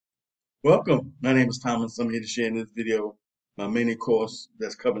Welcome. My name is Thomas. I'm here to share in this video my mini course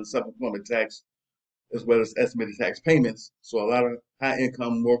that's covering self-employment tax as well as estimated tax payments. So a lot of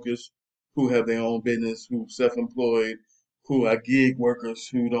high-income workers who have their own business, who self-employed, who are gig workers,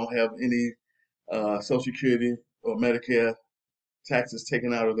 who don't have any Social Security or Medicare taxes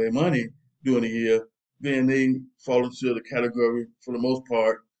taken out of their money during the year, then they fall into the category, for the most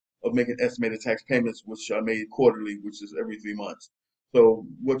part, of making estimated tax payments, which are made quarterly, which is every 3 months. So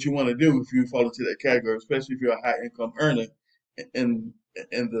what you want to do if you fall into that category, especially if you're a high income earner in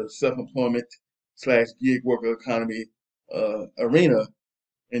in the self-employment slash gig worker economy arena,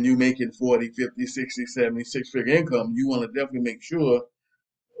 and you making 40, 50, 60, 70, six-figure income, you want to definitely make sure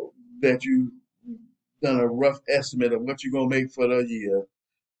that you done a rough estimate of what you're gonna make for the year,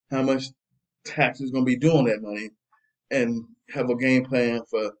 how much tax is going to be due on that money, and have a game plan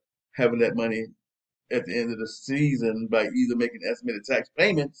for having that money at the end of the season by either making estimated tax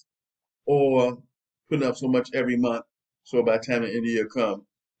payments or putting up so much every month. So by the time the end of the year comes,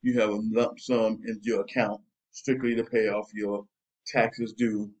 you have a lump sum in your account strictly to pay off your taxes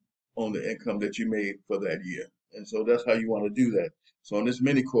due on the income that you made for that year. And so that's how you want to do that. So on this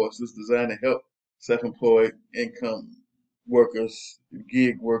mini course, it's designed to help self-employed income workers,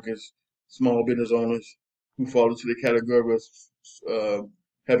 gig workers, small business owners who fall into the category of uh,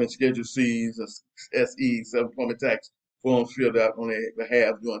 having Schedule C's and SE, self-employment tax forms filled out on their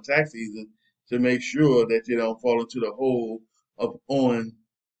behalf during tax season to make sure that you don't fall into the hole of owing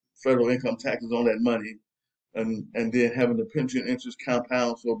federal income taxes on that money, and then having the pension interest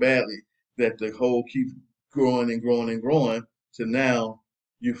compound so badly that the hole keeps growing and growing and growing to now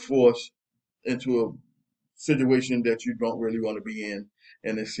you're forced into a situation that you don't really want to be in,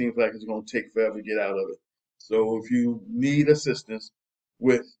 and it seems like it's going to take forever to get out of it. So if you need assistance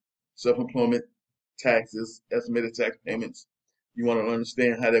with self-employment taxes, estimated tax payments, you want to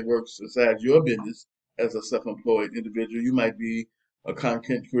understand how that works inside your business as a self-employed individual. You might be a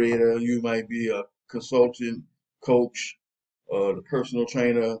content creator, you might be a consultant, coach, the personal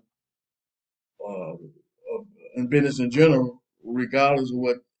trainer, uh, in business in general, regardless of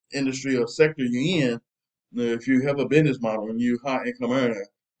what industry or sector you're in. If you have a business model and you're a high income earner,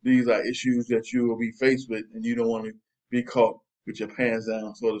 these are issues that you will be faced with, and you don't want to be caught with your pants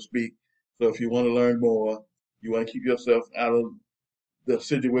down, so to speak. So if you want to learn more, you want to keep yourself out of the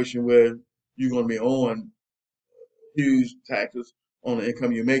situation where you're going to be owing huge taxes on the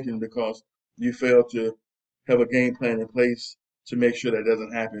income you're making because you fail to have a game plan in place to make sure that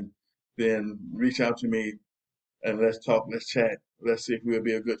doesn't happen, then reach out to me and let's talk, let's chat, let's see if we'll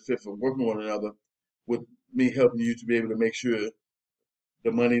be a good fit for working with one another, with me helping you to be able to make sure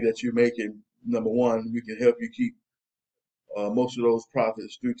the money that you're making, number one, we can help you keep most of those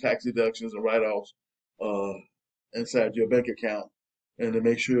profits through tax deductions and write-offs uh, inside your bank account, and to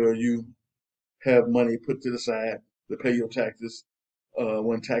make sure you have money put to the side to pay your taxes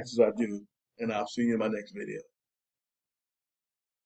when taxes are due. And I'll see you in my next video.